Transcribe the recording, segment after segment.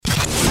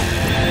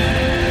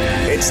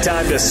It's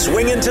time to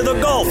swing into the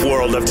golf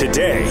world of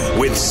today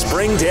with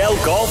Springdale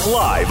Golf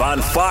Live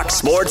on Fox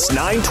Sports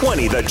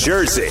 920 The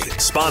Jersey.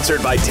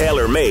 Sponsored by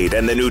TaylorMade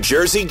and the New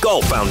Jersey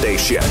Golf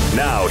Foundation.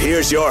 Now,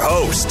 here's your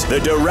host,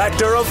 the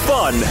Director of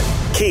Fun,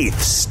 Keith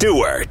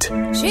Stewart.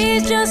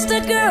 She's just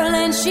a girl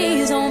and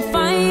she's on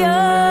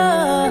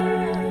fire.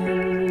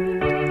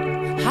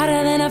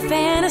 Hotter than a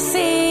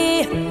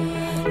fantasy.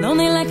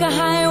 Lonely like a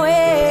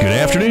highway. Good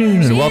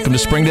afternoon and welcome to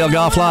Springdale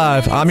Golf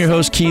Live. I'm your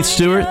host, Keith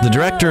Stewart, the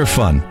Director of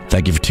Fun.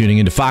 Thank you for tuning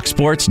into Fox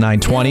Sports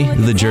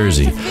 920 The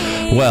Jersey.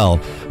 Well,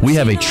 we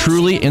have a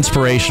truly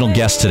inspirational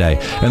guest today,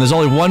 and there's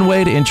only one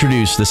way to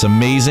introduce this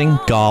amazing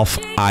golf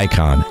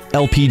icon,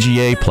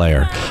 LPGA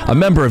player, a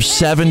member of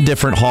 7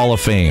 different Hall of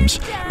Fames,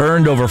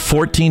 earned over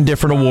 14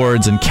 different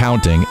awards and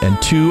counting,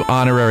 and 2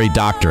 honorary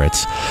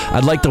doctorates.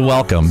 I'd like to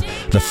welcome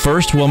the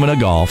first woman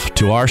of golf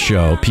to our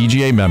show,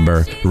 PGA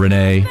member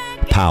Renee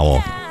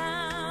Powell.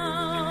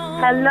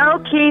 Hello,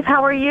 Keith.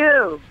 How are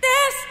you?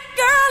 This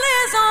girl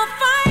is on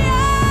fire.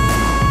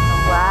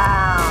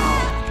 Wow.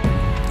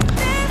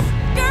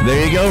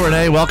 There you go,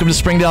 Renee. Welcome to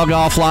Springdale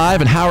Golf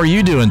Live. And how are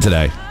you doing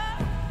today?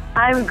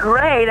 I'm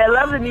great. I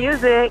love the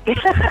music.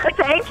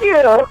 Thank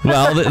you.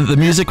 Well, the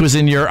music was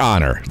in your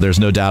honor. There's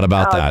no doubt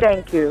about that.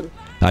 Thank you.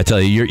 I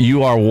tell you,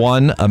 you are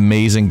one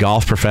amazing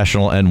golf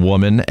professional and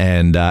woman,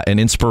 and an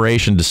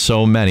inspiration to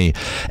so many.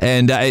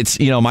 And it's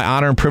my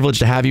honor and privilege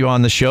to have you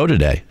on the show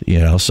today.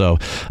 So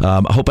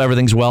I hope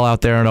everything's well out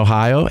there in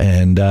Ohio,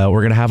 and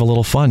we're gonna have a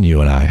little fun,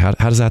 you and I. How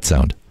does that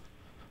sound?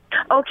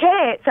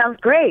 Okay, it sounds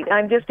great.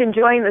 I'm just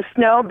enjoying the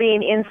snow,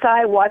 being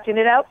inside, watching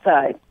it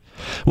outside.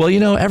 Well,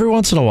 every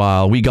once in a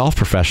while, we golf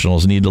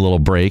professionals need a little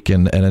break,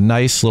 and a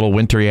nice little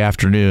wintry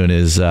afternoon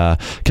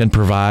can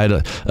provide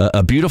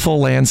a beautiful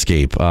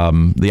landscape,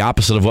 the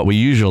opposite of what we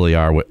usually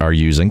are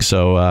using.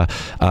 So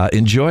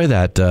enjoy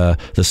that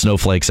the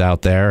snowflakes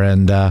out there,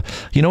 and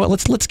you know what?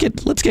 Let's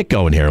get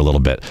going here a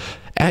little bit.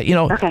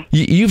 Okay.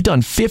 You've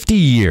done 50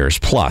 years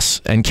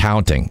plus and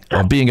counting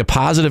of being a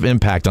positive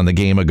impact on the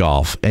game of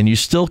golf, and you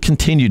still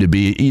continue to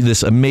be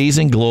this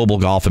amazing global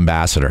golf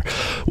ambassador.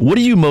 What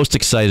are you most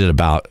excited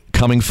about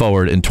coming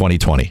forward in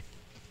 2020?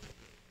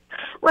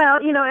 Well,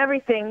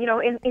 everything.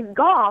 In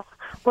golf,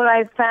 what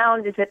I've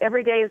found is that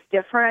every day is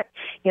different.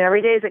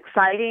 Every day is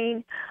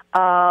exciting.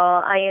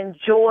 I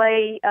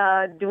enjoy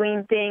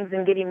doing things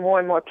and getting more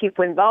and more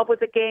people involved with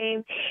the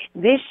game.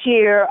 This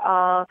year,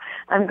 I'm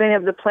going to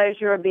have the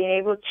pleasure of being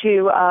able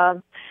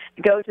to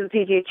go to the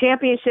PGA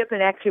Championship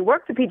and actually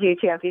work the PGA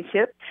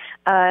Championship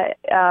as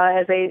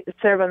I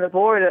serve on the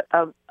board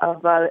of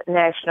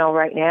National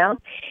right now,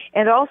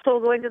 and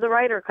also going to the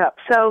Ryder Cup.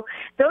 So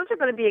those are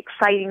going to be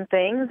exciting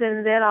things,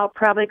 and then I'll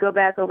probably go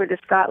back over to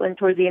Scotland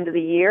towards the end of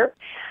the year.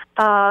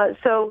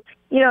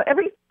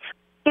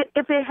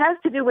 If it has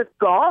to do with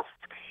golf,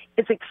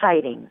 it's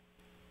exciting.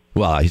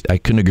 Well, I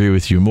couldn't agree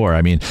with you more.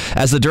 I mean,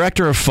 as the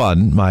Director of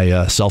Fun,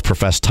 my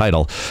self-professed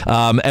title,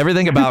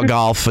 everything about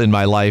golf in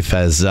my life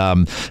has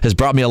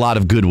brought me a lot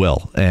of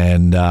goodwill.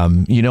 And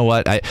you know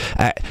what?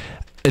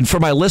 And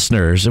for my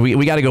listeners,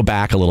 we got to go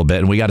back a little bit,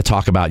 and we got to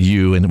talk about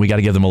you, and we got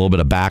to give them a little bit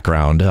of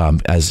background.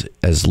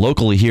 As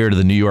locally here to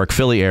the New York,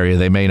 Philly area,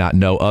 they may not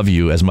know of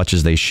you as much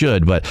as they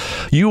should, but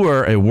you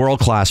were a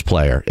world-class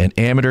player, an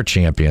amateur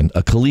champion,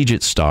 a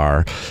collegiate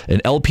star, an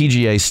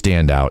LPGA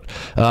standout.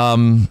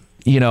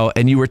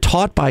 And you were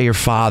taught by your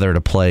father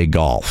to play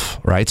golf,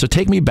 right? So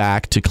take me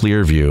back to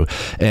Clearview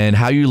and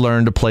how you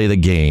learned to play the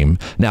game.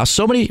 Now,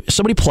 so many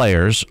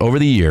players over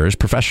the years,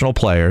 professional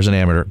players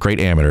and great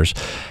amateurs,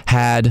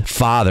 had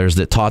fathers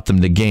that taught them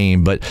the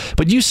game, but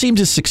you seem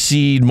to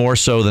succeed more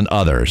so than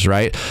others,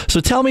 right?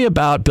 So tell me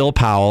about Bill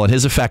Powell and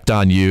his effect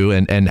on you,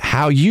 and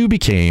how you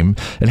became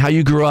and how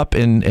you grew up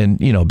and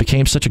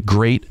became such a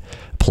great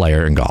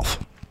player in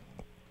golf.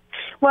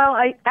 Well,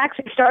 I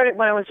actually started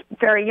when I was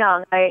very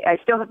young. I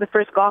still have the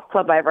first golf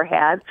club I ever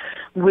had,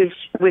 which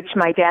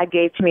my dad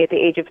gave to me at the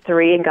age of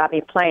 3 and got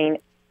me playing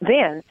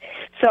then.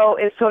 So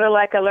it's sort of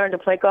like I learned to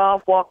play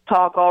golf, walk,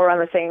 talk all around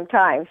the same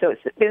time. So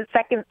it's been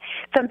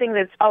something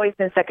that's always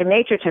been second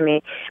nature to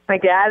me. My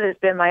dad has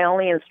been my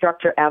only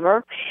instructor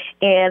ever,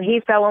 and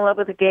he fell in love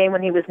with the game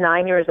when he was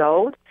 9 years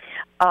old.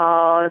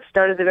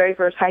 Started the very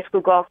first high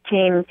school golf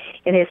team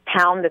in his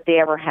town that they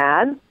ever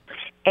had.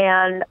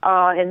 And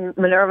in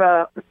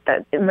Minerva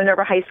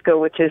High School,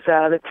 which is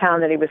the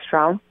town that he was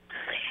from.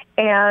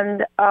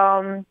 And,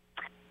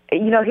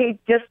 he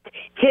just,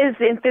 his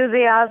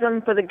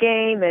enthusiasm for the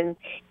game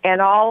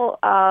and all,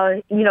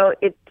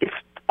 it's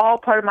all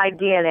part of my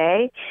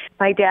DNA.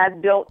 My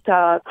dad built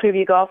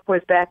Clearview Golf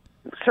Course back,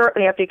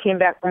 certainly after he came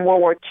back from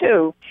World War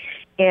II.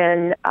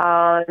 In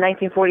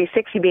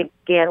 1946, he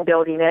began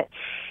building it,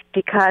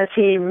 because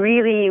he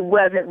really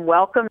wasn't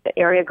welcome to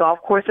area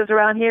golf courses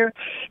around here,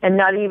 and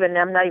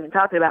I'm not even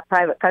talking about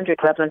private country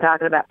clubs, I'm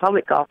talking about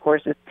public golf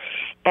courses.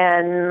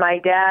 And my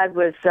dad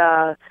was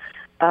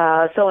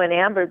so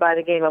enamored by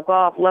the game of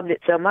golf, loved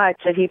it so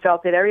much that he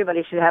felt that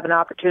everybody should have an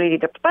opportunity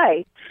to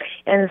play.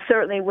 And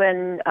certainly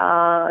when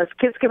as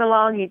kids came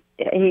along,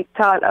 he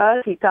taught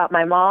us, he taught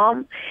my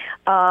mom.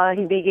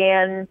 He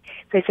began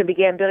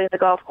building the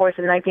golf course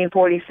in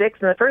 1946,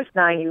 and the first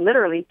 9 he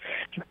literally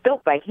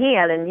built by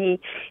hand, and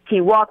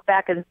he walked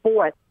back and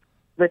forth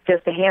with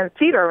just a hand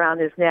feeder around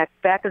his neck,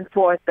 back and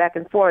forth,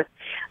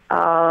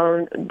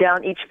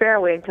 down each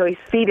fairway until he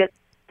seeded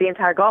the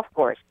entire golf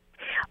course.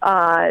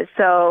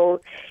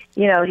 So,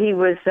 he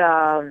was,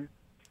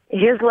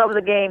 his love of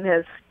the game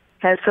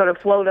has sort of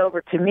flowed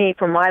over to me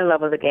from my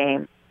love of the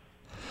game.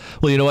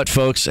 Well, you know what,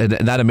 folks?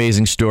 That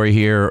amazing story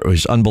here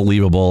is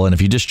unbelievable. And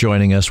if you're just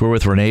joining us, we're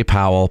with Renee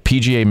Powell,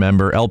 PGA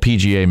member,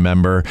 LPGA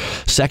member,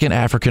 second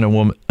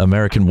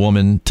African-American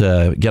woman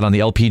to get on the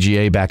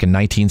LPGA back in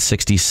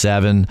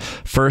 1967,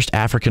 first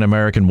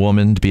African-American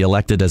woman to be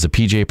elected as a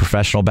PGA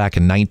professional back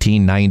in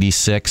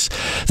 1996.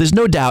 There's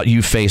no doubt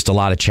you faced a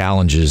lot of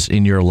challenges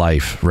in your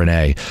life,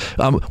 Renee.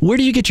 Where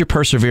do you get your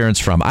perseverance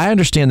from? I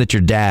understand that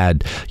your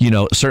dad,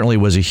 certainly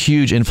was a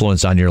huge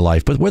influence on your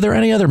life, but were there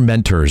any other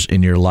mentors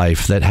in your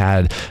life that had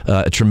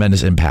a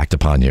tremendous impact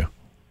upon you?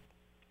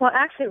 Well,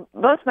 actually,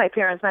 both my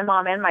parents, my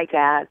mom and my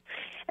dad.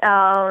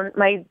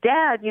 My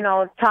dad,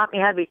 taught me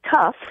how to be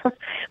tough.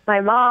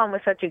 My mom was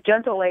such a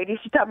gentle lady.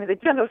 She taught me the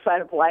gentle side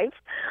of life.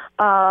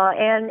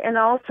 And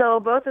also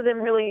both of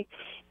them really,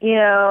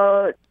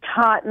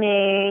 taught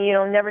me,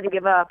 never to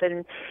give up.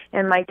 And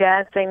my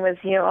dad's thing was,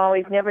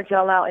 always never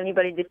to allow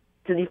anybody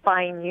to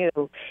define you,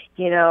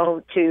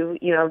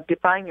 to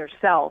define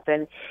yourself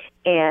and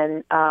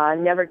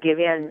never give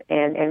in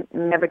and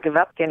never give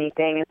up to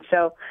anything. And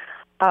so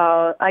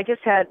I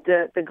just had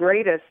the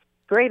greatest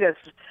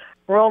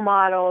role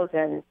models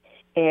and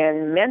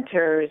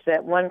mentors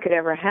that one could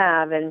ever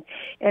have. And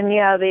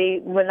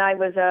when I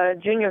was a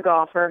junior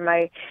golfer,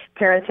 my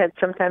parents had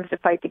sometimes to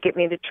fight to get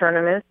me into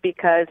tournaments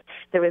because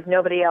there was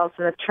nobody else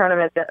in the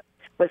tournament that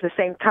was the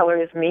same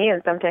color as me,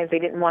 and sometimes they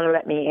didn't want to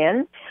let me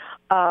in.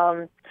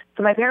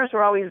 So my parents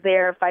were always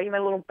there fighting my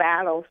little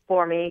battles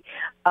for me,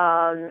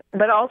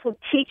 but also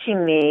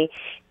teaching me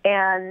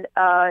and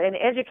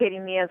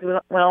educating me as we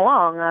went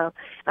along.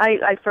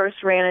 I first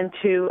ran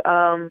into,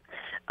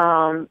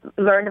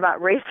 learned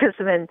about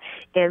racism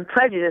and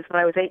prejudice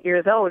when I was 8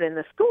 years old in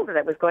the school that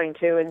I was going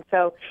to. And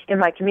so in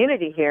my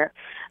community here,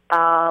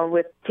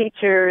 with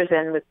teachers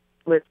and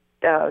with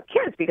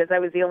kids, because I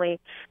was the only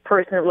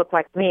person that looked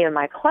like me in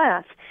my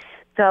class.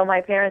 So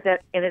my parents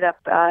ended up,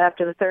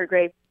 after the third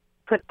grade,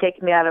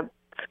 taking me out of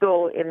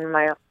school in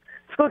my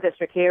school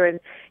district here, and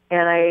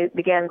I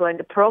began going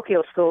to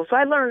parochial school. So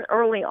I learned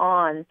early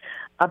on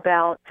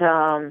about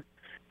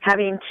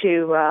having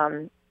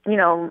to,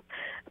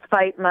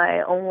 fight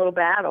my own little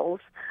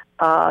battles,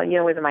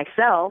 with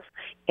myself,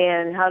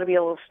 and how to be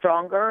a little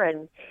stronger.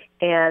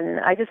 And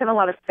I just have a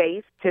lot of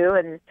faith too.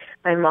 And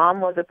my mom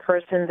was a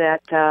person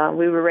that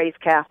we were raised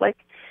Catholic,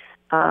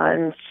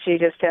 and she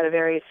just had a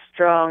very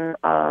strong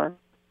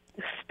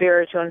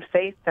spiritual and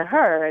faith to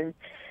her. And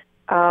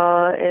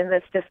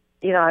that's just,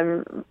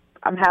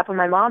 I'm half of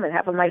my mom and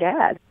half of my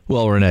dad.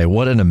 Well, Renee,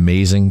 what an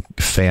amazing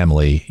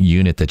family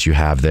unit that you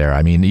have there.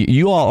 I mean,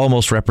 you all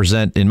almost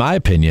represent, in my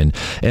opinion,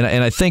 and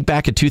I think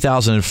back in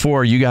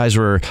 2004, you guys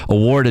were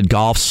awarded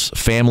Golf's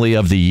Family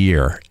of the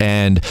Year.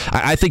 And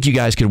I think you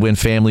guys could win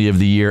Family of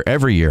the Year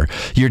every year.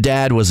 Your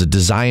dad was a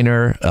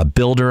designer, a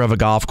builder of a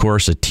golf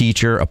course, a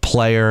teacher, a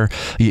player.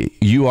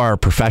 You are a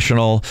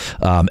professional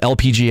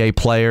LPGA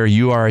player.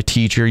 You are a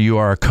teacher. You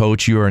are a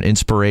coach. You are an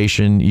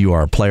inspiration. You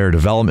are a player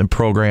development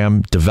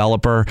program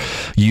developer.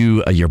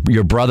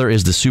 Your brother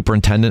is the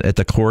superintendent at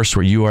the course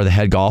where you are the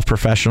head golf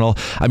professional.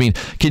 I mean,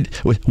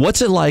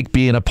 what's it like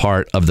being a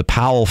part of the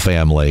Powell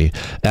family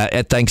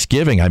at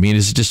Thanksgiving? I mean,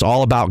 is it just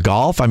all about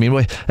golf? I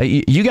mean,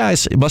 you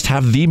guys must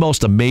have the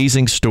most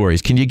amazing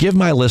stories. Can you give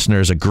my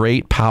listeners a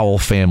great Powell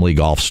family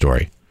golf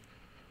story?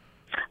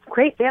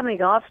 Great family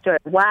golf story.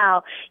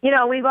 Wow.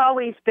 We've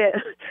always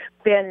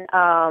been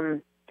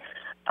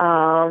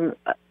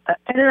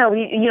I don't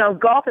know.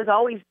 Golf has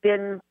always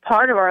been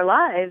part of our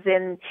lives,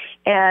 and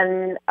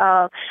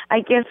I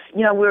guess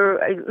I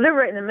live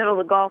right in the middle of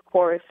the golf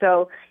course,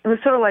 so it was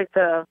sort of like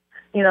the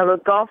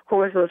golf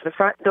course was the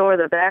front door,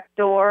 the back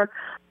door,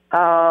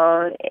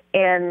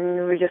 and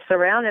we were just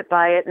surrounded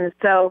by it, and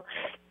so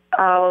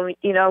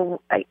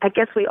I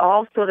guess we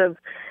all sort of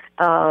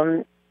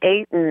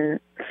ate and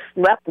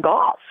slept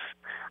golf.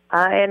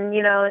 And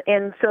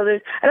so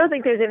I don't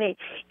think there's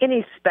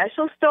any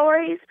special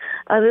stories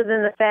other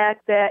than the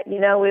fact that,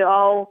 we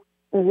all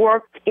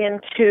worked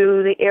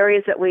into the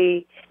areas that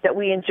we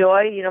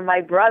enjoy.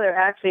 My brother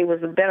actually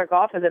was a better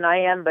golfer than I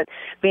am, but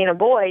being a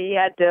boy, he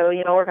had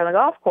to, work on the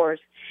golf course.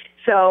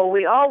 So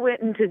we all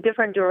went into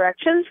different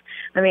directions.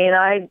 I mean,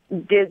 I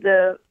did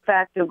the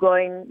fact of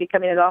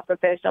becoming a golf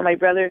professional. My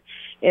brother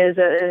is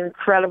an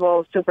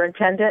incredible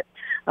superintendent.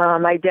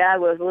 My dad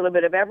was a little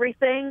bit of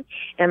everything,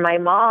 and my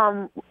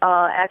mom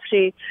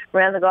actually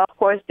ran the golf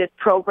course, did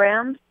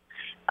programs.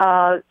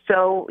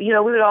 So we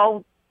would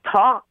all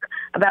talk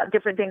about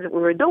different things that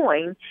we were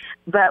doing,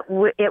 but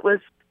it was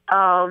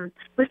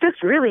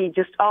just really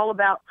just all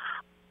about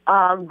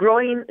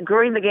growing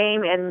the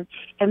game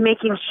and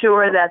making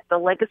sure that the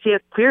legacy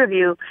of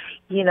Clearview,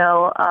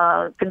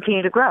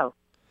 continue to grow.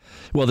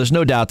 Well, there's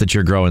no doubt that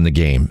you're growing the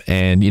game.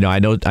 And, I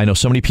know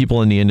so many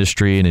people in the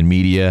industry and in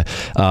media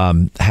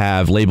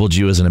have labeled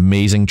you as an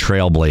amazing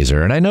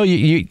trailblazer. And I know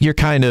you're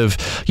kind of,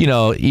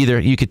 either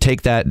you could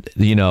take that,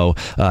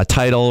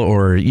 title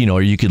or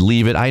you could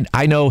leave it.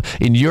 I know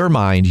in your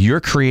mind,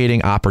 you're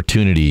creating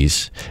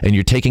opportunities and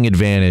you're taking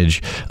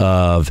advantage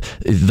of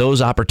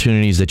those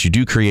opportunities that you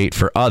do create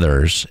for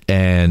others.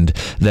 And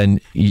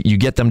then you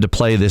get them to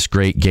play this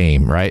great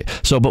game, right?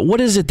 So, but what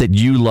is it that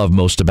you love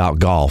most about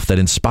golf that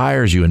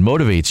inspires you and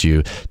motivates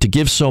you to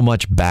give so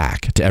much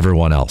back to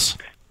everyone else?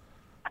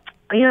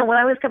 When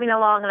I was coming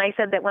along, and I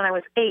said that when I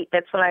was 8,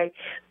 that's when I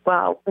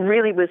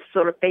really was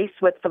sort of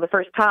faced with, for the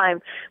first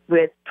time,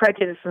 with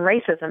prejudice and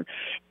racism.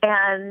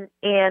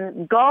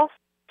 And golf,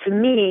 to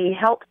me,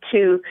 helped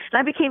to, and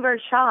I became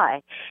very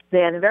shy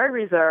then, very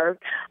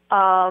reserved.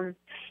 And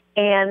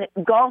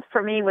golf,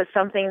 for me, was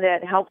something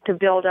that helped to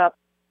build up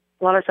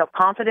a lot of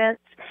self-confidence.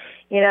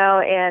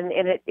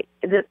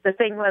 The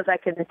thing was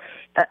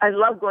I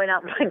love going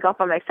out and playing golf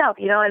by myself,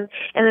 and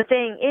the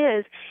thing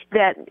is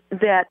that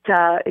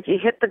if you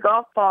hit the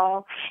golf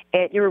ball,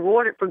 you're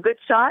rewarded for good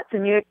shots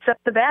and you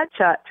accept the bad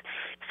shots.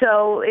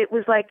 So it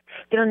was like,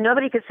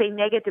 nobody could say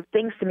negative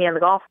things to me on the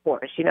golf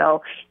course,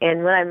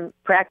 and when I'm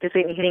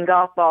practicing and hitting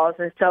golf balls.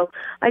 And so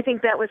I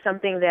think that was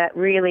something that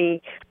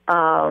really,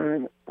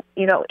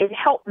 it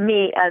helped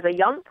me as a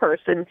young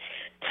person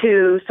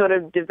to sort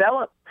of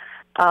develop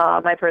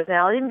my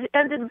personality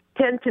and to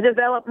tend to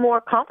develop more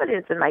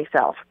confidence in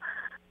myself.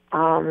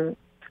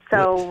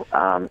 Those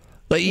are.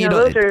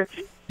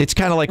 It's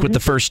kind of like with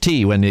the first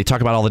tee when they talk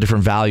about all the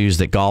different values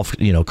that golf,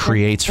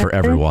 creates for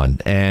everyone.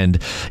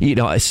 And,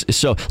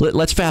 so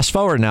let's fast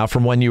forward now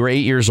from when you were 8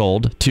 years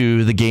old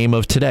to the game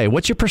of today.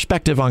 What's your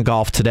perspective on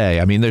golf today?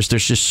 I mean, there's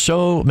just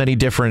so many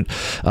different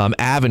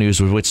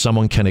avenues with which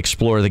someone can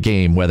explore the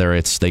game, whether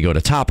it's they go to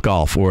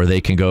Topgolf or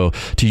they can go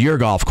to your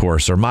golf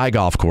course or my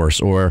golf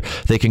course, or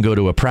they can go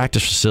to a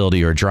practice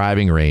facility or a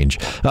driving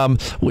range.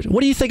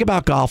 What do you think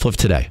about golf of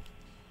today?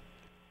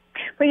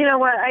 Well, you know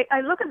what?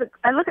 I look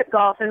at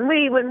golf, and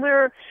when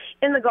we're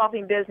in the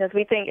golfing business,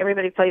 we think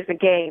everybody plays the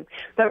game,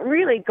 but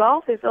really,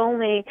 golf is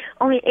only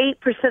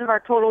 8% of our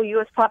total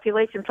U.S.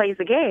 population plays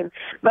the game.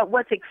 But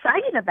what's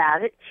exciting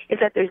about it is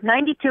that there's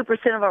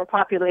 92% of our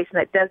population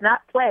that does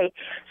not play.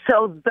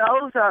 So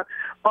those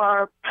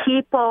are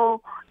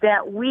people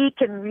that we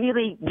can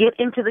really get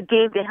into the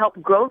game to help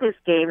grow this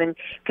game and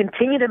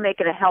continue to make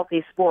it a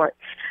healthy sport.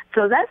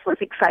 So that's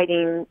what's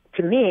exciting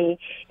to me,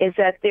 is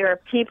that there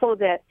are people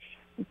that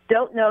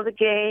don't know the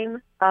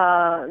game,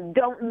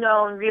 don't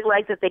know and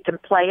realize that they can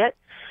play it.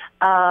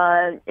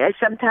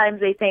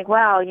 Sometimes they think,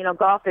 wow,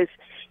 golf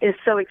is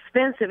so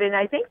expensive. And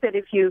I think that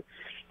if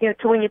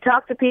when you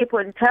talk to people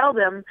and tell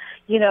them,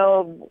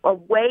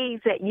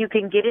 ways that you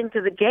can get into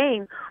the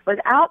game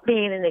without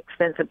being an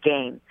expensive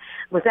game,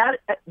 without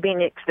being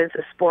an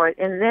expensive sport,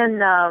 and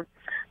then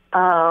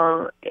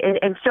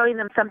and showing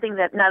them something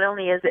that not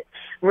only is it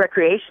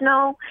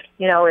recreational,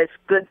 it's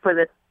good for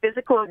the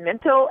physical and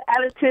mental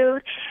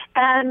attitude,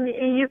 and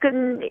you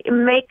can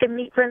make and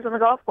meet friends on the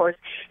golf course.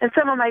 And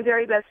some of my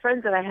very best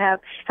friends that I have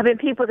been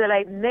people that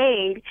I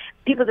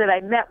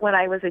met when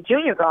I was a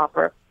junior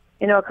golfer.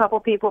 A couple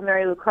people,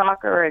 Mary Lou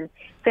Crocker and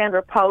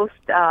Sandra Post,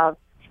 that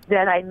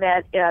I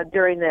met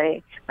during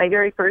my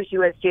very first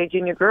USGA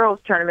Junior Girls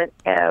Tournament,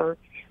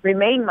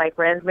 remain my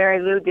friends.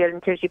 Mary Lou did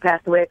until she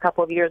passed away a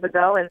couple of years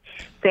ago, and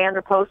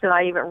Sandra Post and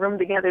I even roomed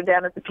together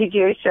down at the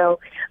PGA show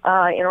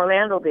in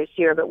Orlando this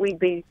year. But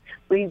we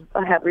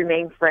have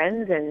remained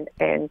friends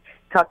and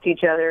talk to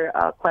each other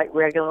quite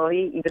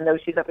regularly, even though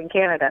she's up in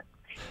Canada.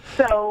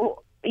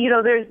 So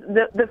there's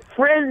the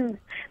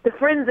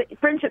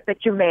friendship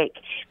that you make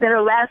that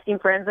are lasting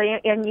friends,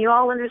 and you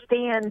all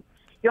understand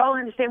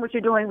what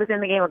you're doing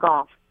within the game of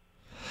golf.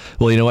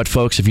 Well, you know what,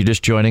 folks? If you're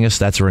just joining us,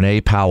 that's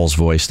Renee Powell's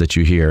voice that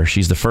you hear.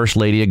 She's the first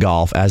lady of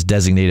golf as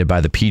designated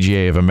by the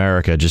PGA of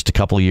America just a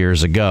couple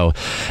years ago.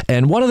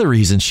 And one of the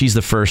reasons she's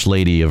the first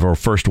lady or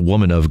first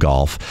woman of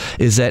golf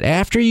is that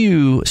after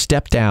you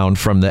stepped down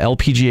from the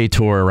LPGA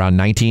Tour around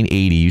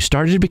 1980, you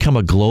started to become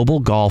a global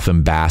golf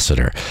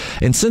ambassador.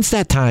 And since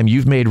that time,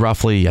 you've made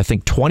roughly, I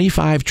think,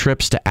 25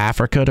 trips to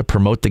Africa to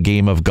promote the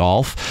game of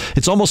golf.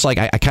 It's almost like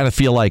I kind of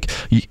feel like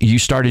you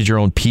started your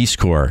own Peace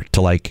Corps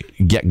to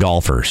get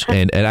golfers.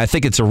 And I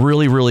think it's a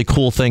really, really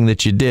cool thing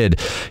that you did.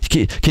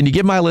 Can you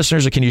give my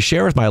listeners, or can you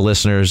share with my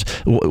listeners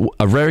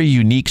a very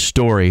unique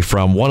story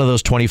from one of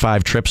those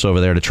 25 trips over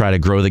there to try to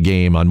grow the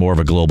game on more of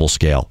a global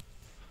scale?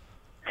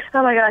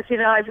 Oh my gosh,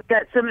 I've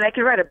got something. I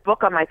could write a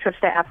book on my trips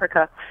to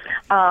Africa,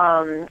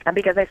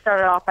 because I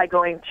started off by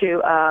going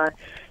to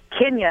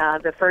Kenya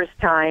the first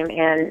time,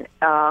 and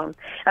I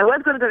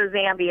was going to go to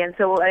Zambia. And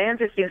so an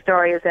interesting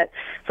story is that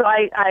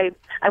I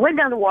went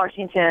down to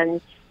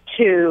Washington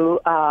to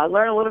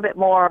learn a little bit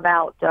more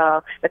about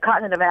the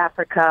continent of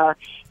Africa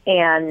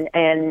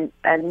and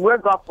where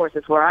golf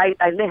courses were. I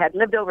had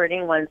lived over in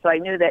England, so I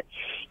knew that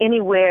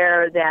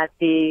anywhere that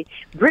the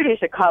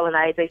British had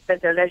colonized, they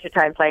spent their leisure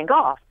time playing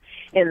golf.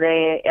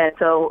 And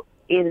so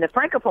in the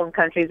Francophone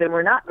countries, there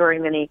were not very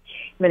many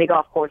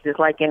golf courses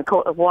like in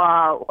Cote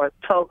d'Ivoire or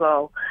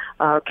Togo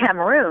or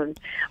Cameroon.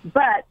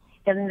 But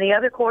in the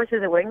other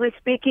courses that were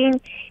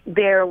English-speaking,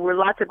 there were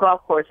lots of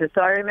golf courses.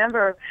 So I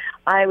remember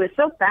I was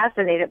so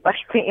fascinated by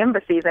the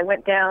embassies. I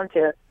went down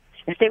to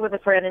and stayed with a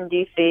friend in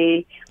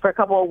D.C. for a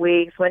couple of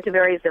weeks, went to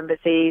various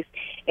embassies,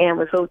 and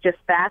was so just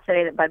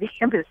fascinated by the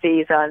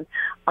embassies on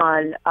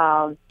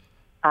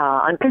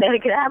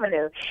Connecticut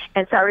Avenue.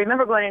 And so I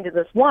remember going into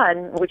this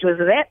one, which was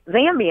the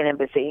Zambian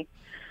embassy,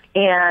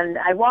 and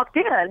I walked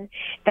in,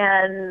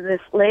 and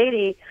this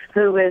lady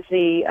who was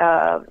the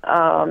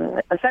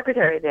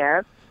secretary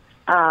there,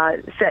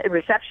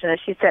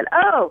 receptionist, she said,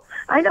 "Oh,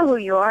 I know who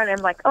you are." And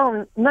I'm like,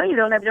 "Oh, no, you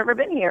don't. I've never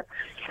been here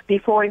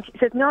before." And she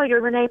said, "No, you're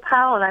Renee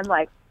Powell." And I'm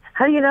like,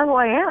 "How do you know who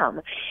I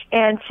am?"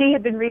 And she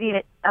had been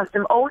reading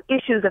some old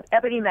issues of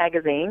Ebony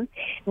magazine,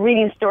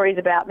 reading stories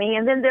about me.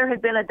 And then there had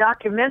been a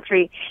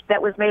documentary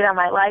that was made on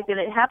my life, and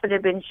it happened to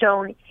have been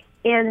shown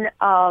in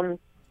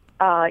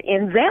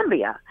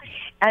Zambia.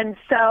 And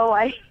so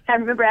I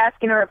remember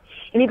asking her if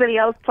anybody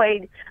else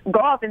played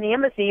golf in the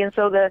embassy. And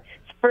so the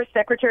first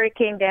secretary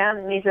came down,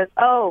 and he says,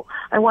 "Oh,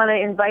 I want to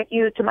invite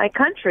you to my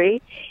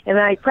country." And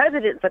my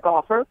president's a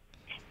golfer.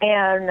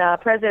 And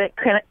President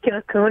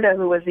Kenneth Kaunda,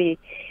 who was the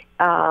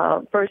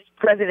first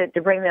president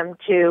to bring them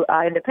to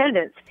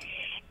independence.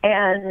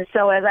 And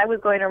so as I was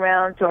going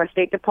around to our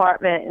State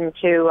Department and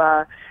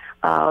to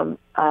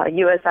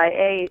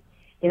USIA,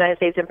 United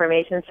States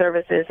Information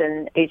Services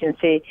and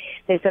Agency,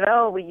 they said,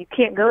 "Oh, well, you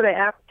can't go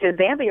to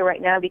Zambia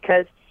right now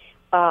because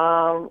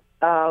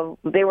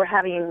they were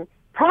having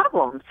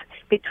problems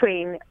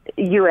between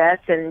U.S.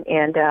 and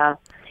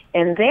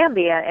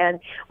Zambia." And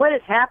what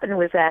had happened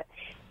was that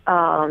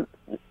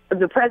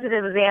the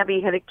president of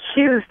Zambia had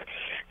accused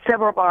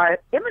several of our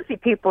embassy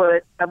people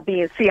of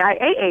being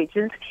CIA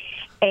agents,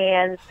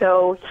 and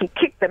so he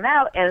kicked them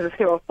out, and as a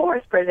civil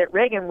force, President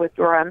Reagan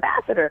withdrew our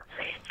ambassador.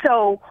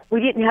 So we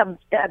didn't have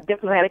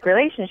diplomatic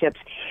relationships.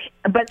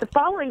 But the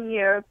following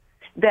year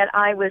that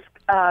I was,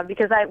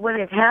 because when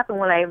it happened,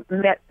 when I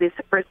met this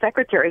first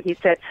secretary, he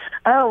said,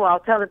 "Oh, I'll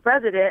tell the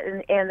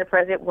president, and the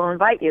president will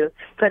invite you."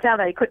 So I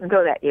found out I couldn't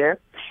go that year.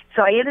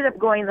 So I ended up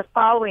going the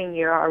following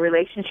year. Our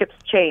relationships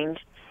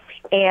changed.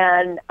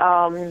 And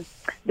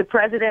the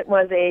president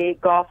was a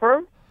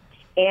golfer,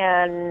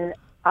 and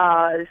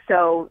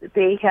so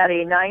they had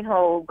a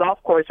 9-hole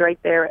golf course right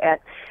there at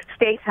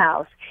State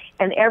House.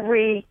 And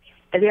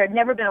there had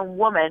never been a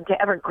woman to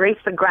ever grace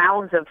the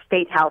grounds of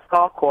State House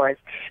Golf Course,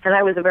 and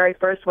I was the very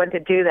first one to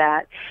do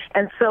that.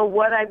 And so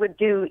what I would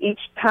do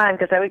each time,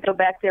 because I would go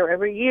back there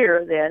every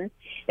year then,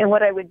 and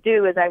what I would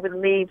do is I would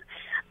leave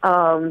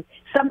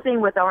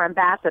something with our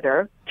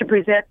ambassador to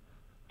present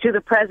to the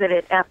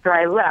president after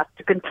I left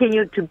to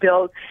continue to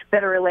build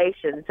better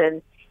relations.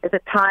 And at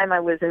the time I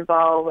was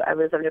involved, I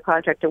was under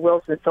contract to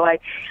Wilson, so I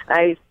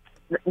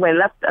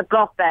left a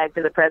golf bag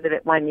to the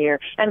president one year,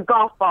 and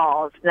golf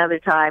balls another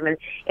time,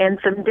 and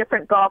some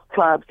different golf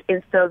clubs.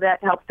 And so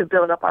that helped to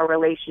build up our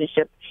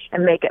relationship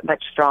and make it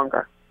much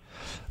stronger.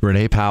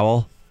 Renee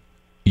Powell,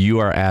 you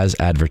are as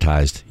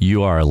advertised.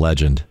 You are a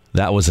legend.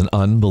 That was an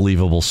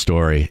unbelievable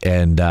story.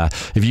 And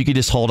if you could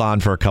just hold on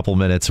for a couple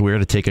minutes, we're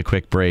going to take a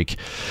quick break.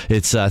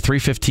 It's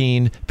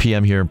 3:15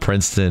 p.m. here in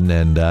Princeton,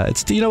 and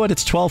it's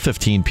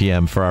 12:15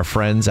 p.m. for our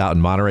friends out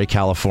in Monterey,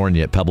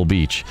 California at Pebble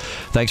Beach.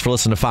 Thanks for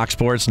listening to Fox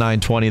Sports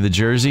 920 The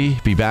Jersey.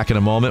 Be back in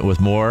a moment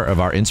with more of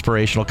our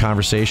inspirational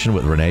conversation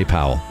with Renee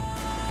Powell.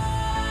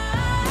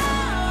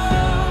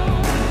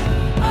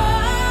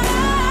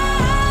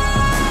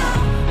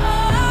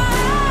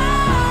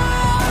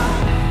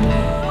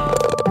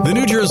 The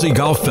New Jersey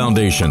Golf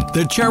Foundation,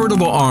 the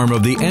charitable arm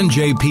of the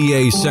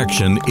NJPA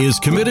section, is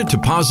committed to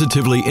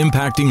positively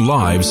impacting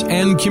lives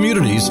and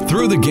communities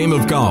through the game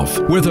of golf.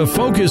 With a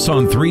focus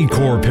on 3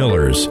 core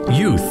pillars,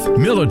 youth,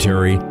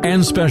 military,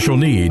 and special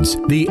needs,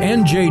 the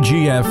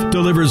NJGF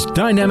delivers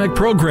dynamic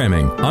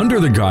programming under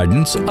the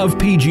guidance of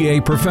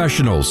PGA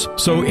professionals,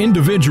 so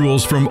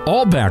individuals from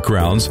all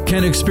backgrounds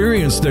can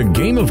experience the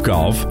game of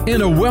golf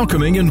in a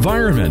welcoming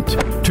environment.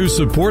 To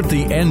support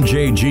the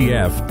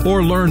NJGF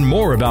or learn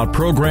more about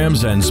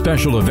programs and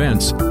special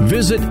events,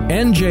 visit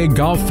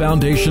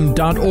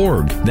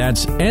njgolffoundation.org.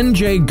 That's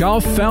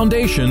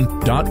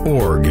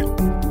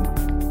njgolffoundation.org.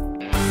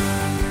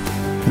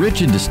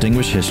 Rich in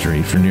distinguished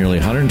history for nearly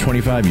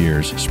 125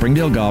 years,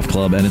 Springdale Golf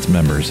Club and its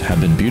members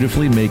have been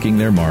beautifully making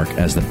their mark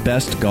as the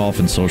best golf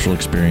and social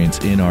experience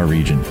in our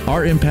region.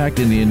 Our impact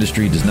in the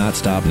industry does not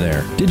stop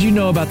there. Did you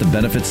know about the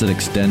benefits that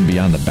extend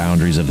beyond the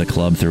boundaries of the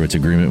club through its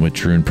agreement with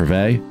Troon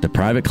Privé, the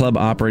private club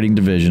operating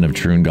division of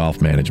Troon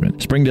Golf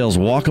Management? Springdale's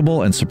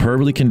walkable and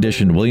superbly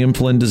conditioned William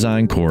Flynn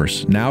design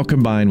course, now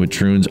combined with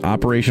Troon's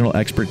operational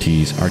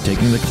expertise, are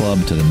taking the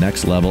club to the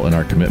next level in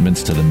our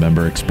commitments to the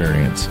member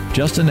experience.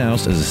 Just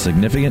announced as a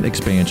significant significant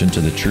expansion to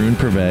the True and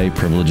Privé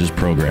Privileges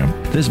program.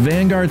 This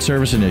Vanguard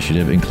service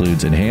initiative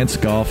includes enhanced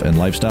golf and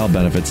lifestyle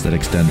benefits that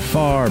extend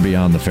far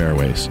beyond the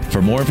fairways.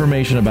 For more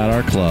information about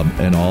our club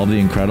and all of the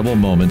incredible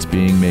moments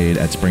being made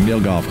at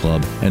Springdale Golf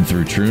Club and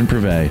through True and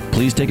Privé,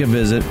 please take a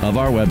visit of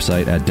our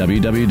website at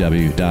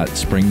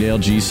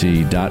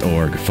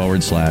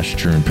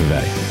www.springdalegc.org/True and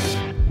Privé.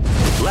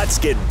 Let's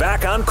get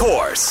back on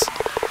course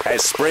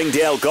as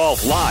Springdale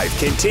Golf Live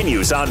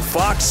continues on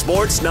Fox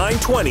Sports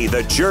 920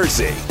 The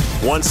Jersey.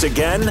 Once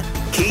again,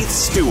 Keith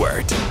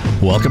Stewart.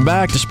 Welcome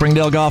back to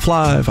Springdale Golf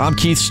Live. I'm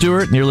Keith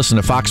Stewart, and you're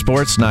listening to Fox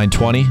Sports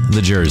 920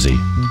 The Jersey.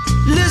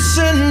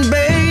 Listen,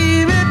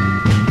 baby,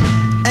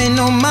 ain't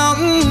no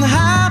mountain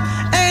high,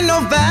 ain't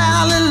no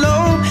valley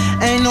low,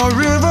 ain't no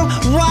river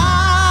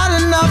wide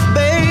enough,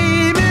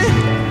 baby.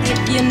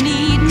 If you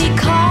need me,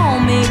 call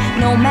me,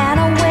 no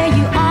matter where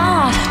you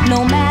are,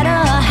 no matter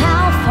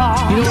how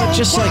far. You know what?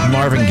 Just like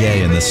Marvin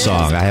Gaye in this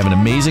song, I have an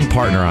amazing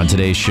partner on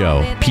today's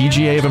show,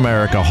 PGA of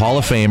America Hall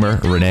of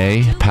Famer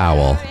Renee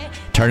Powell.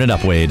 Turn it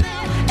up, Wade.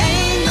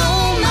 Ain't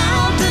no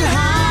mountain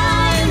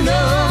high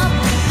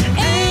enough,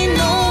 ain't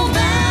no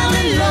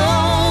valley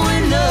low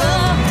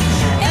enough,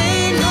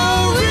 ain't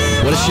no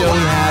river. What a show we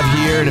have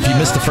here, and if you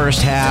missed the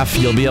first half,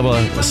 you'll be able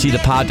to see the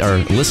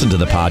listen to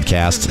the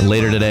podcast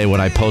later today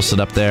when I post it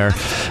up there.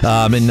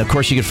 And of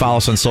course, you can follow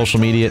us on social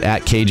media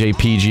at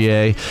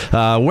KJPGA.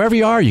 Wherever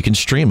you are, you can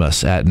stream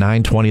us at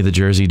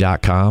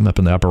 920thejersey.com. Up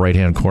in the upper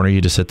right-hand corner, you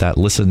just hit that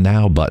Listen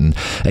Now button,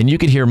 and you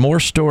can hear more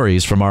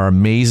stories from our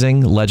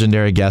amazing,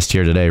 legendary guest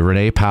here today,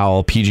 Renee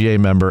Powell, PGA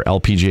member,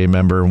 LPGA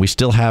member, and we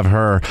still have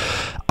her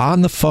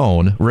on the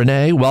phone.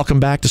 Renee, welcome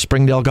back to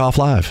Springdale Golf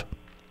Live.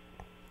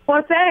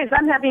 Well, thanks.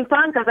 I'm having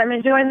fun because I'm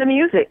enjoying the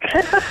music.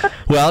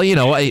 Well, you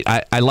know,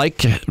 I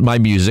like my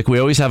music. We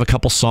always have a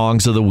couple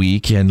songs of the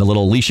week and a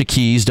little Alicia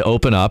Keys to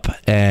open up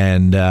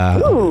and a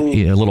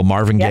little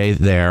Marvin Gaye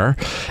there.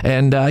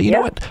 And you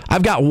know what?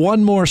 I've got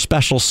one more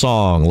special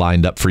song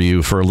lined up for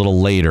you for a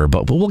little later,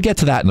 but we'll get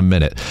to that in a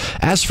minute.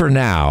 As for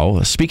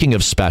now, speaking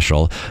of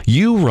special,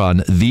 you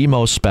run the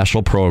most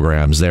special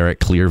programs there at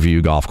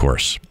Clearview Golf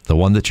Course, the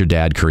one that your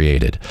dad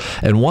created.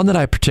 And one that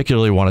I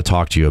particularly want to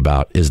talk to you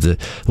about is the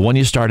one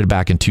you started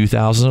back in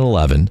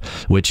 2011,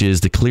 which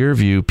is the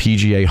Clearview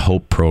PGA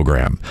Hope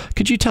Program.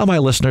 Could you tell my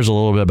listeners a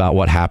little bit about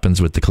what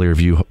happens with the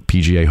Clearview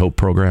PGA Hope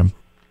Program?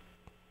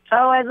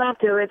 Oh, I'd love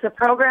to. It's a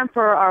program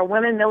for our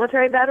women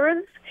military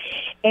veterans,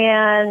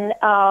 and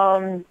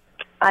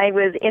I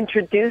was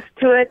introduced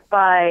to it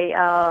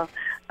by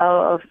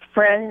a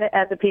friend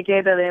at the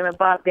PGA by the name of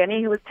Bob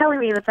Denny, who was telling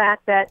me the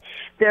fact that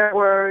there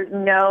were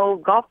no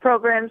golf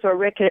programs or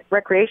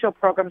recreational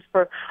programs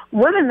for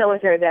women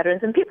military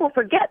veterans, and people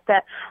forget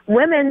that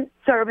women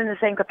serve in the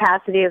same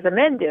capacity as the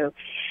men do.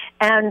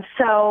 And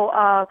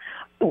so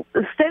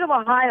the state of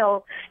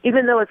Ohio,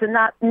 even though it's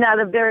not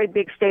a very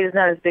big state, it's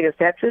not as big as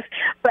Texas,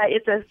 but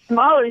it's a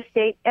smaller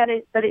state,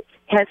 but it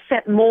has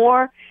sent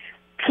more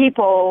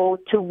people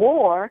to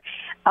war,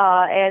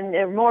 and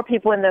there are more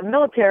people in the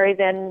military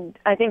than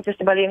I think just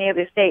about any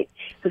other state.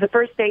 It's the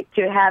first state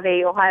to have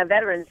a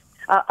Veterans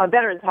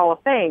Hall of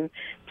Fame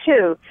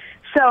too.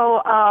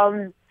 So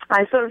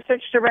I sort of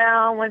searched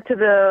around, went to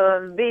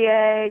the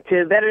VA,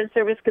 to Veteran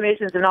Service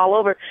Commissions, and all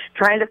over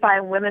trying to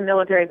find women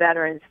military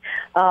veterans.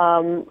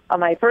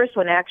 My first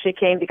one actually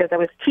came because I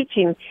was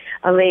teaching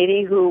a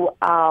lady who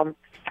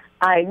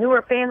I knew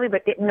her family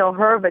but didn't know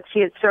her, but she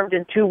had served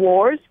in 2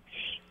 wars.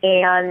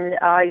 And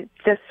I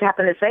just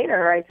happened to say to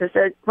her, I just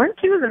said,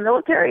 weren't you in the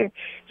military?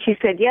 She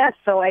said, yes.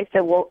 So I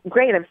said, well,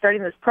 great. I'm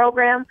starting this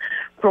program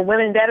for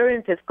women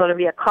veterans. It's going to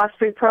be a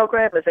cost-free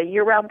program. It's a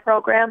year-round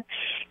program.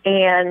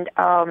 And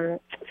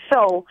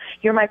so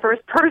you're my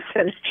first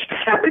person.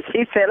 So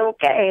she said,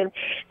 okay. And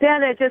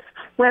then it just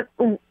went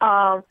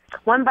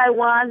one by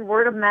one,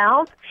 word of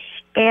mouth.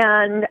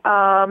 And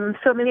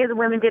so many of the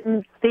women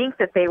didn't think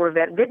that they were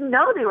didn't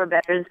know they were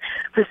veterans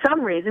for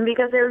some reason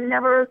because they were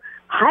never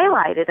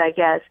highlighted, I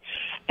guess.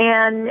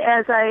 And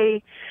as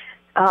I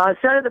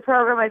started the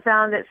program, I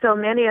found that so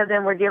many of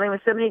them were dealing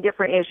with so many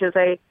different issues.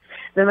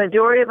 The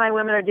majority of my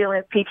women are dealing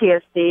with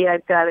PTSD.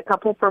 I've got a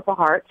couple Purple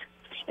Hearts,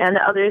 and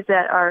others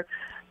that are,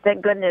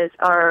 thank goodness,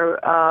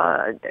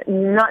 are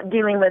not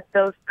dealing with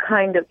those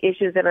kind of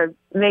issues that are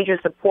major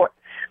support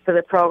for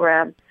the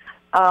program.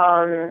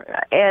 And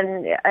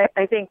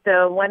I think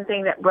the one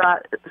thing that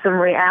brought some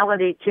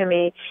reality to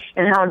me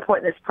and how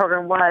important this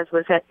program was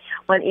that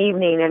one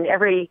evening, and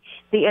the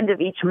end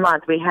of each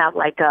month, we have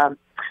like a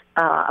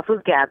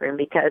food gathering,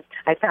 because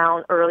I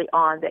found early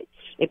on that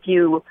if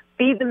you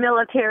feed the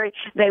military,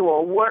 they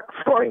will work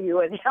for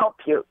you and help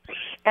you.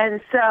 And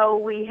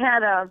so they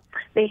had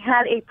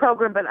a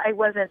program, but I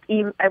wasn't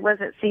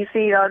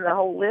CC'd on the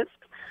whole list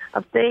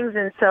of things.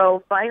 And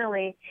so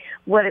finally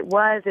what it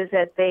was is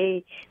that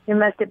there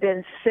must have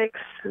been 6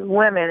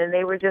 women, and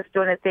they were just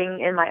doing a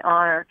thing in my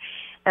honor.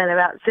 And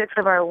about 6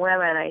 of our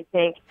women, I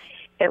think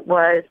it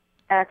was,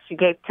 actually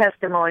gave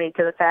testimony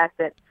to the fact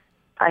that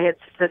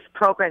this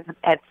program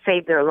had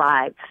saved their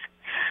lives.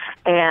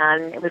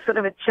 And it was sort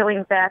of a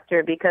chilling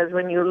factor because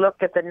when you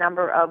look at the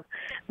number of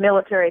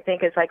military, I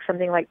think it's like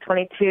something like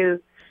 22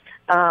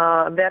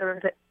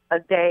 veterans a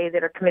day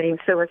that are committing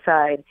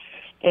suicide.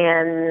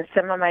 And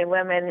some of my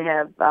women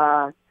have,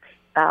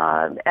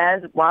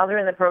 while they're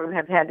in the program,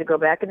 have had to go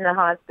back in the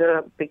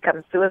hospital,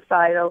 become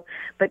suicidal.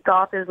 But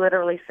golf has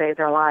literally saved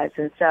their lives.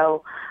 And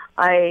so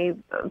I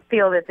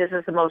feel that this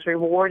is the most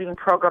rewarding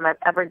program I've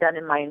ever done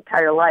in my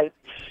entire life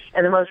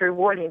and the most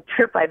rewarding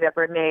trip I've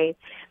ever made.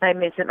 And I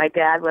mentioned my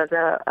dad was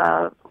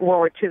a World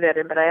War II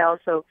veteran, but I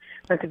also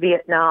went to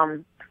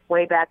Vietnam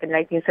way back in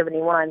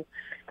 1971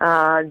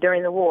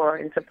 during the war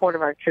in support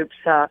of our troops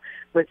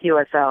with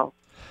USO.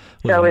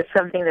 So it's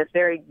something that's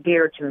very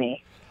dear to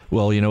me.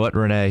 Well, you know what,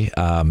 Renee?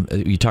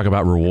 You talk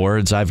about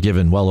rewards. I've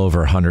given well over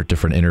 100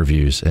 different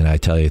interviews, and I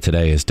tell you,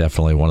 today is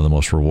definitely one of the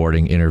most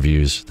rewarding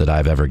interviews that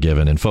I've ever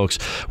given. And folks,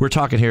 we're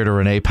talking here to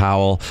Renee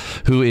Powell,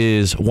 who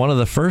is one of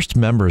the first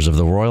members of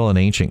the Royal and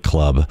Ancient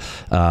Club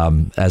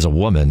as a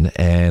woman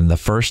and the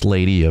first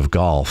lady of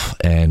golf.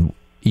 And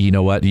you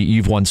know what?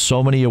 You've won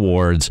so many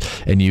awards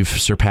and you've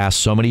surpassed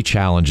so many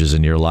challenges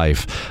in your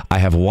life. I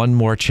have one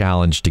more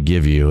challenge to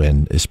give you.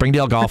 And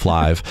Springdale Golf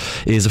Live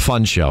is a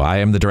fun show. I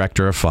am the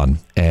director of fun,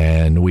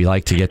 and we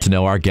like to get to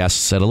know our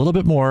guests at a little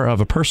bit more of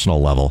a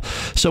personal level.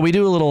 So we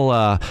do a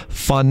little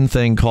fun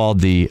thing called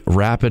the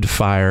Rapid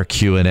Fire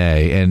Q&A.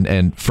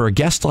 And for a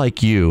guest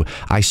like you,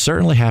 I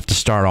certainly have to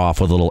start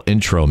off with a little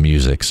intro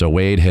music. So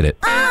Wade, hit it.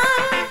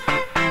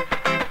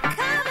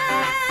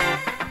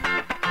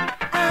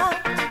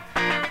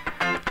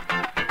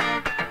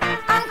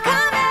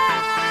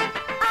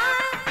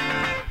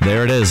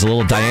 There it is, a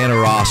little Diana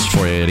Ross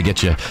for you to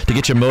get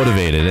you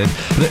motivated. And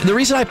the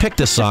reason I picked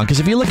this song,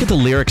 because if you look at the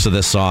lyrics of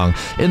this song,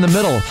 in the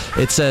middle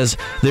it says,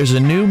 "There's a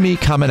new me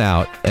coming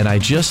out, and I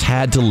just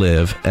had to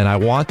live, and I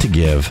want to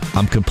give.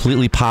 I'm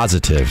completely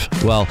positive."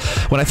 Well,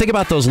 when I think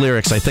about those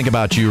lyrics, I think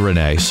about you,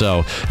 Renee.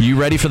 So, you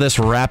ready for this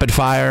rapid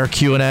fire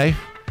Q&A?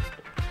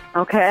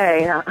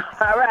 Okay, all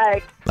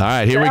right. All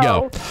right, here we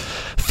go.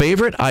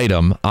 Favorite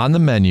item on the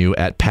menu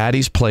at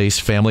Patty's Place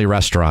Family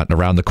Restaurant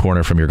around the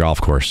corner from your golf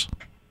course?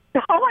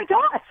 Oh my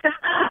gosh!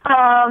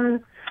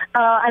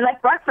 I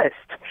like breakfast,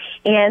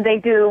 and they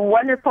do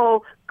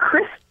wonderful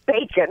crisp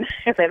bacon.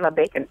 If I love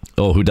bacon.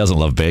 Oh, who doesn't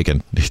love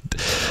bacon?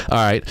 All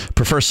right.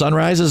 Prefer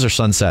sunrises or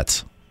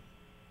sunsets?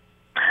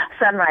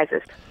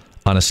 Sunrises.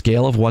 On a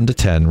scale of 1 to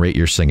 10, rate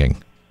your singing.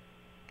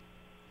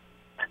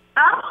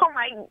 Oh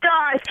my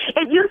gosh!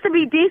 It used to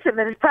be decent,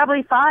 but it's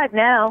probably 5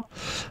 now.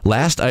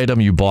 Last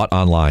item you bought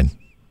online?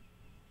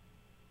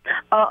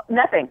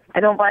 Nothing.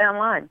 I don't buy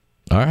online.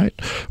 All right.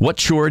 What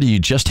chore do you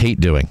just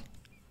hate doing?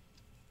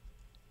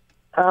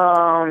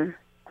 Probably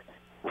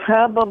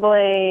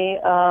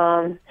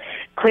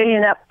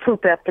cleaning up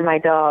poop after my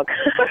dog.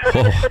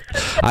 Oh,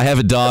 I have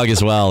a dog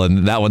as well,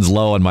 and that one's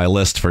low on my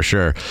list for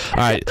sure. All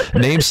right.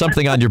 Name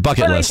something on your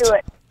bucket list. Do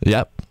it.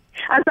 Yep.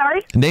 I'm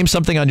sorry? Name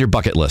something on your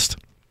bucket list.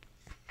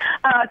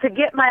 To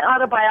get my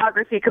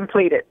autobiography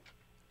completed.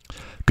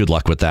 Good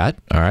luck with that.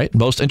 All right.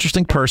 Most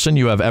interesting person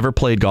you have ever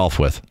played golf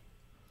with?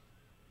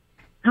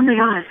 Oh my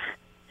gosh.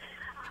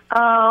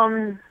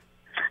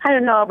 I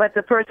don't know, but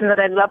the person that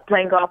I loved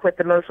playing golf with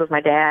the most was my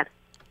dad.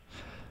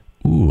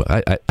 Ooh,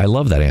 I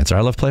love that answer.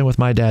 I love playing with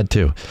my dad,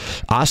 too.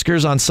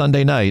 Oscars on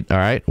Sunday night. All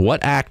right.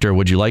 What actor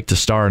would you like to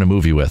star in a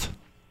movie with?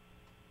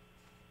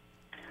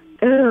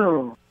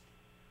 Ooh.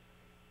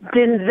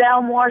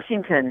 Denzel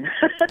Washington.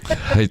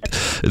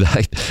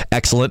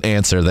 Excellent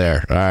answer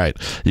there. All right.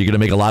 You're going to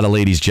make a lot of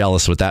ladies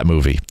jealous with that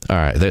movie. All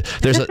right.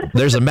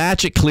 There's a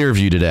match at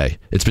Clearview today.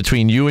 It's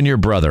between you and your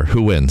brother.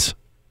 Who wins?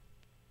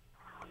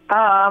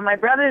 My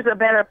brother's a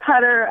better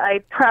putter. I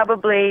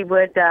probably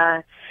would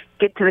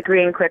get to the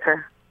green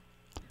quicker.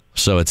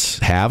 So it's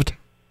halved?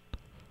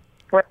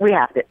 We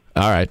halved it.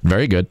 All right.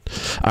 Very good.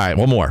 All right.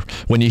 One more.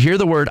 When you hear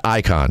the word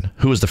icon,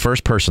 who is the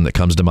first person that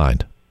comes to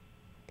mind?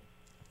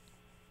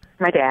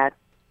 My dad.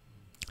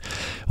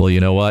 Well, you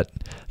know what?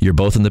 You're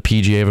both in the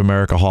PGA of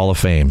America Hall of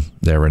Fame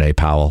there, Renee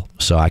Powell.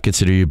 So I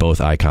consider you both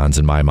icons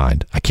in my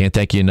mind. I can't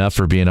thank you enough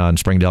for being on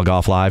Springdale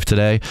Golf Live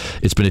today.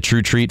 It's been a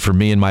true treat for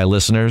me and my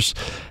listeners.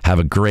 Have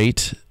a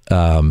great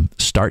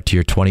start to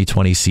your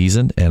 2020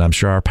 season, and I'm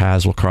sure our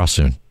paths will cross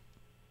soon.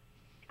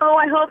 Oh,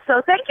 I hope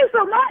so. Thank you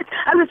so much.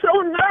 I was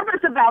so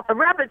nervous about the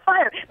rapid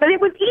fire, but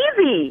it was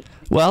easy.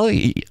 Well,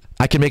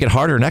 I can make it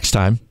harder next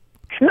time.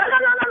 No.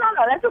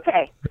 That's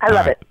okay. I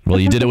love it. Well,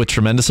 you did it with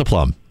tremendous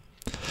aplomb.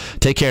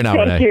 Take care now,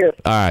 Renee. Thank you.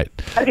 All right.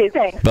 Okay,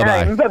 thanks.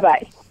 Bye-bye. All right,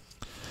 bye-bye.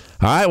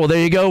 All right, well,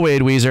 there you go,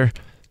 Wade Weezer.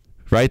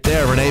 Right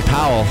there, Renee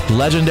Powell,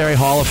 legendary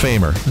Hall of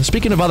Famer. And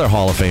speaking of other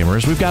Hall of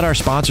Famers, we've got our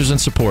sponsors and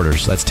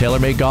supporters. That's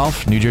TaylorMade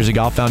Golf, New Jersey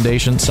Golf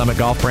Foundation, Summit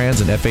Golf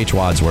Brands, and FH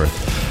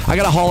Wadsworth. I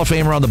got a Hall of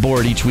Famer on the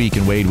board each week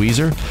in Wade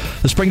Weezer,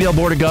 the Springdale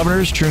Board of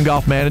Governors, Troon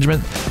Golf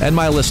Management, and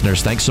my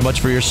listeners. Thanks so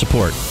much for your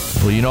support.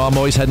 Well, you know I'm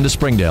always heading to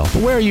Springdale,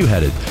 but where are you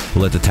headed?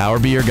 We'll let the Tower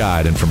be your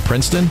guide. And from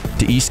Princeton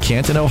to East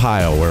Canton,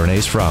 Ohio, where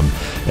Renee's from,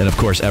 and of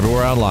course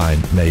everywhere online,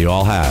 may you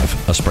all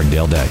have a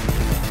Springdale day.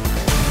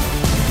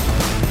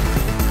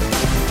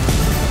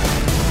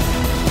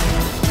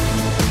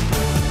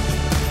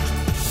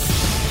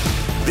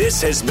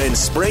 This has been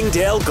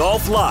Springdale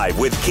Golf Live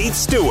with Keith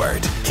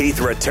Stewart. Keith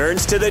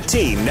returns to the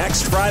tee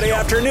next Friday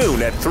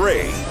afternoon at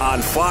 3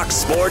 on Fox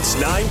Sports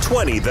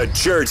 920 The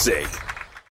Jersey.